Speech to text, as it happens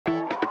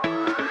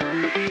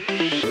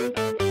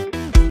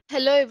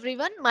Hello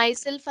everyone,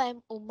 myself I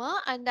am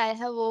Uma and I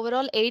have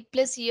overall 8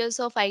 plus years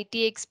of IT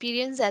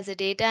experience as a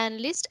data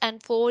analyst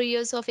and 4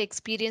 years of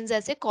experience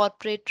as a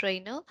corporate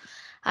trainer.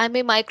 I am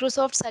a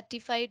Microsoft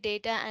certified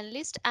data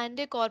analyst and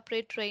a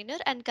corporate trainer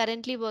and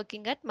currently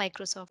working at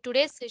Microsoft.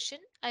 Today's session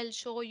I'll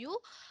show you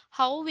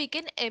how we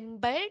can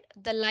embed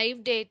the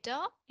live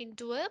data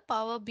into a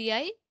Power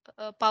BI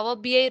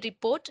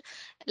report,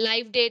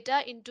 live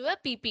data into a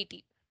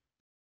PPT.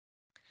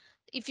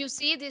 If you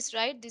see this,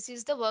 right, this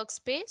is the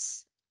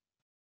workspace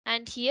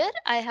and here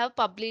I have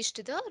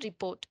published the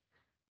report,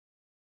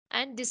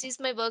 and this is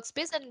my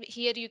workspace, and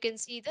here you can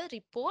see the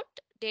report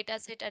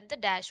dataset and the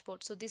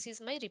dashboard. So this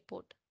is my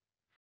report.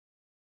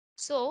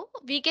 So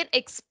we can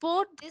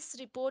export this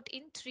report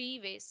in three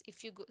ways.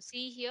 If you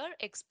see here,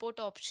 export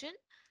option,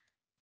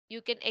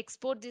 you can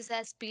export this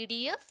as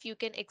PDF, you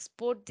can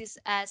export this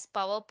as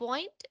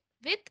PowerPoint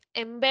with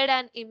embed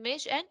an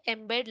image and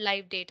embed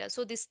live data.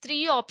 So these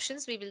three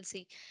options we will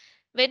see.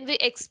 When we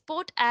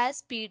export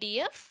as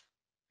PDF,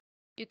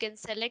 you can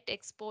select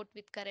export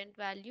with current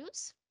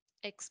values,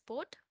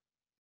 export.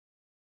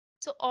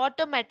 So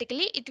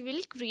automatically it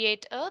will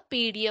create a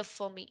PDF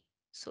for me.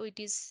 So it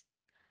is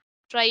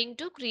trying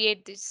to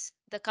create this.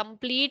 The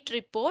complete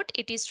report,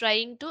 it is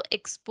trying to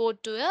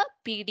export to a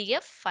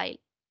PDF file.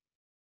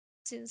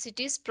 Since it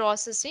is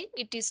processing,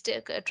 it is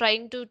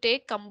trying to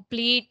take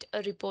complete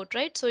report,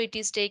 right? So it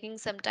is taking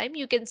some time.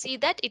 You can see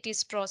that it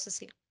is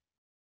processing.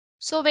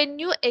 So when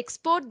you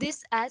export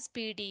this as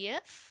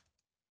PDF,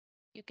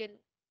 you can,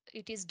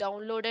 it is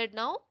downloaded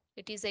now.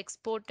 It is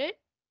exported.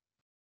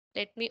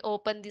 Let me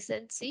open this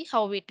and see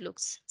how it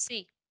looks.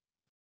 See,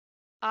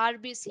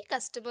 RBC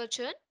customer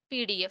churn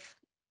PDF.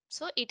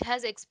 So it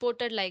has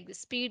exported like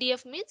this.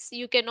 PDF means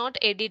you cannot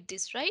edit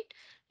this, right?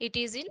 It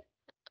is in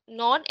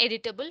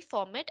non-editable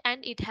format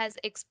and it has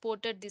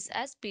exported this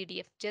as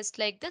PDF. Just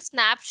like the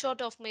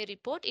snapshot of my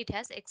report, it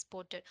has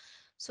exported.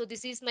 So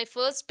this is my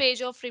first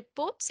page of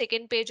report,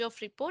 second page of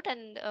report,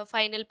 and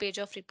final page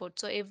of report.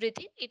 So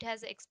everything it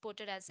has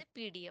exported as a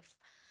PDF.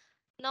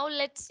 Now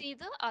let's see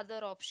the other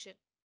option.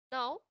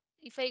 Now,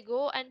 if I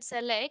go and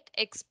select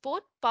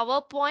export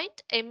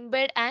PowerPoint,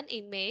 embed an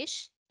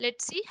image,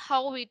 let's see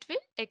how it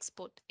will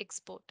export.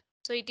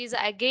 So it is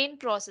again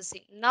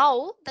processing.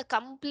 Now the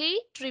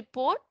complete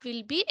report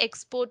will be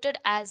exported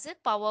as a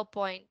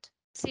PowerPoint.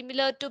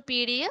 Similar to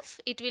PDF,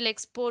 it will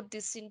export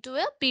this into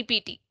a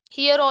PPT.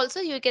 Here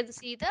also you can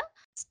see the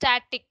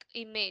static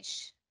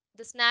image,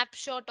 the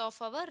snapshot of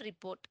our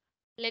report.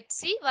 Let's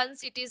see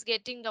once it is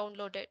getting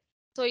downloaded.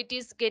 So it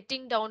is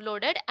getting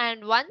downloaded,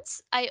 and once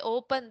I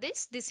open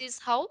this, this is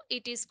how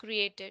it is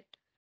created.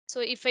 So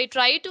if I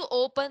try to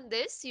open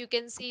this, you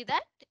can see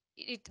that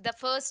the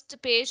first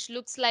page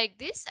looks like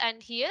this,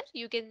 and here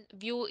you can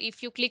view,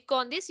 if you click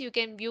on this, you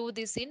can view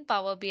this in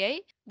Power BI.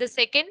 The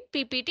second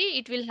PPT,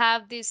 it will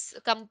have this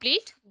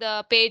complete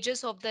the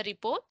pages of the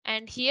report,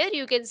 and here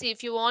you can see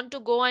if you want to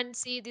go and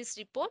see this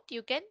report,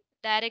 you can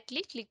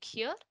directly click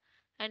here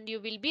and you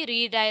will be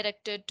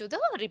redirected to the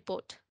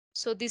report.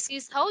 So this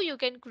is how you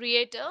can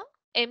create a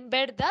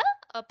embed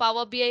the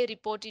Power BI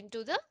report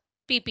into the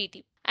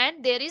PPT.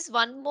 And there is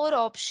one more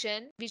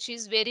option which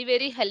is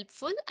very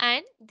helpful,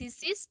 and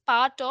this is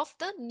part of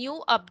the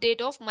new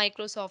update of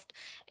Microsoft,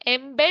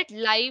 embed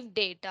live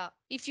data.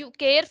 If you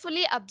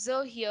carefully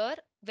observe here,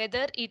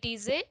 whether it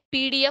is a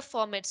PDF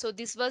format. So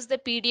this was the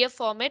PDF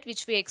format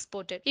which we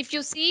exported. If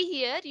you see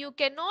here, you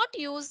cannot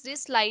use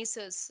this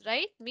slices,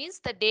 right? Means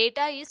the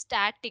data is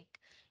static.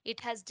 It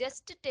has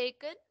just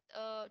taken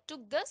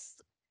took the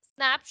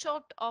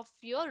snapshot of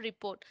your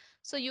report.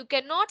 So you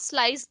cannot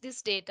slice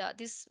this data.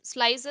 These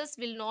slices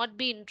will not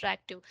be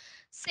interactive.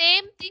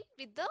 Same thing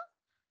with the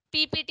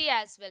PPT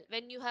as well.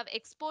 When you have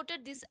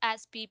exported this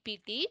as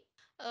PPT,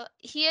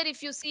 here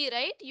if you see,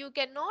 right, you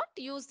cannot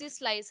use these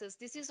slices.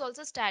 This is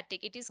also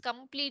static. It is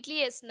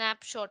completely a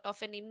snapshot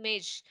of an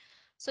image.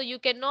 So you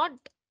cannot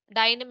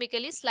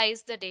dynamically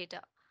slice the data.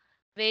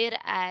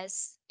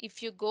 Whereas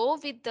if you go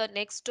with the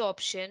next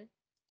option,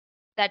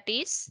 that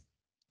is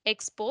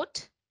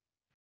export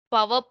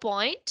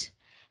PowerPoint,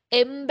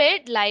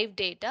 embed live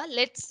data.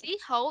 Let's see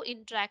how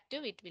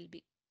interactive it will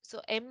be.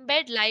 So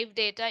embed live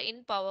data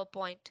in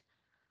PowerPoint.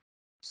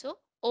 So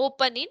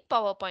open in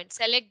PowerPoint.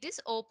 Select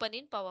this open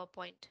in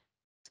PowerPoint.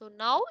 So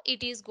now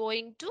it is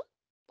going to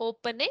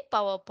open a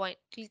PowerPoint.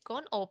 Click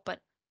on open.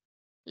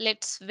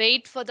 Let's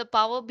wait for the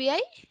Power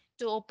BI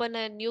to open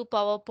a new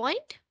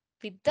PowerPoint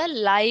with the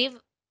live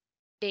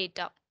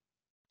data.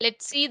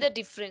 Let's see the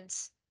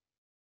difference.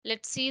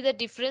 Let's see the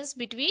difference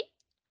between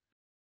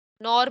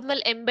normal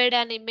embed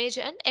an image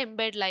and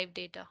embed live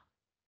data.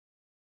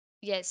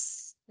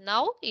 Yes,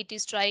 now it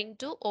is trying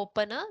to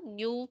open a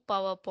new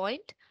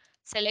PowerPoint.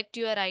 Select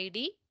your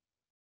ID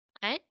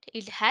and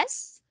it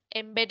has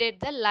embedded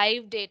the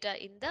live data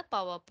in the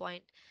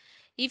PowerPoint.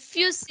 If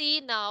you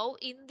see now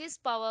in this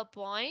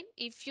PowerPoint,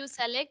 if you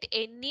select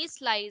any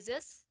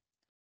slices,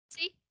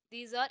 see,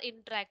 these are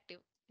interactive.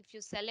 If you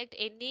select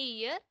any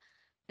year,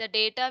 the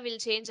data will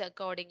change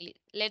accordingly.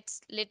 Let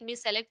me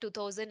select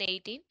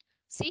 2018.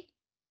 See,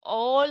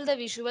 all the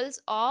visuals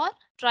are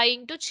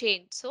trying to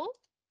change. So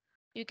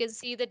you can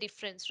see the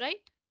difference,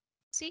 right?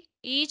 See,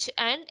 each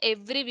and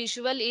every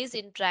visual is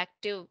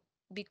interactive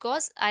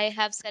because I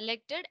have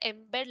selected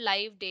embed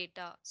live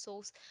data.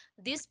 So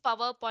this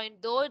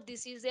PowerPoint, though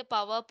this is a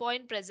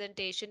PowerPoint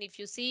presentation, if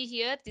you see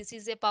here, this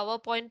is a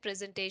PowerPoint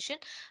presentation,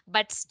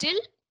 but still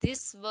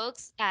this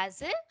works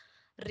as a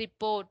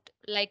report.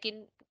 Like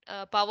in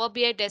Power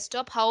BI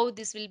desktop, how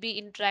this will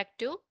be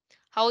interactive,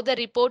 how the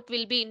report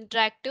will be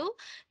interactive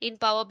in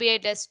Power BI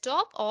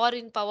desktop or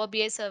in Power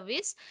BI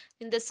service.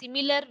 In the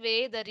similar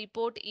way, the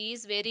report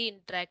is very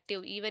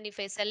interactive. Even if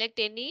I select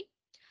any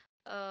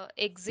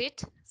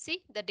exit,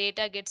 see the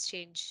data gets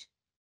changed.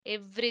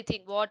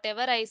 Everything,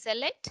 whatever I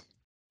select,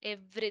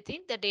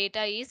 everything, the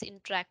data is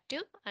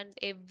interactive and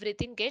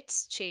everything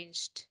gets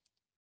changed.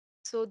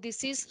 So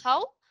this is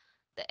how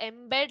the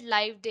embed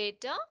live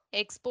data,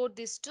 export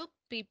this to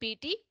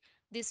PPT.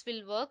 This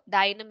will work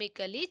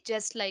dynamically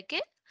just like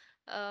a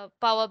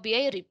Power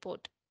BI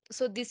report.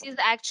 So this is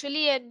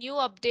actually a new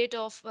update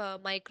of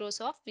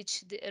Microsoft,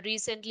 which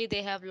recently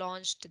they have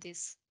launched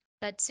this.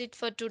 That's it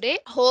for today.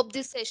 Hope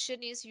this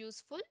session is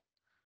useful.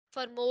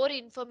 For more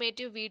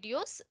informative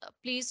videos,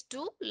 please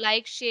do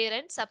like, share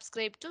and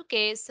subscribe to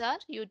KSR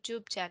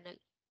YouTube channel.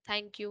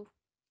 Thank you.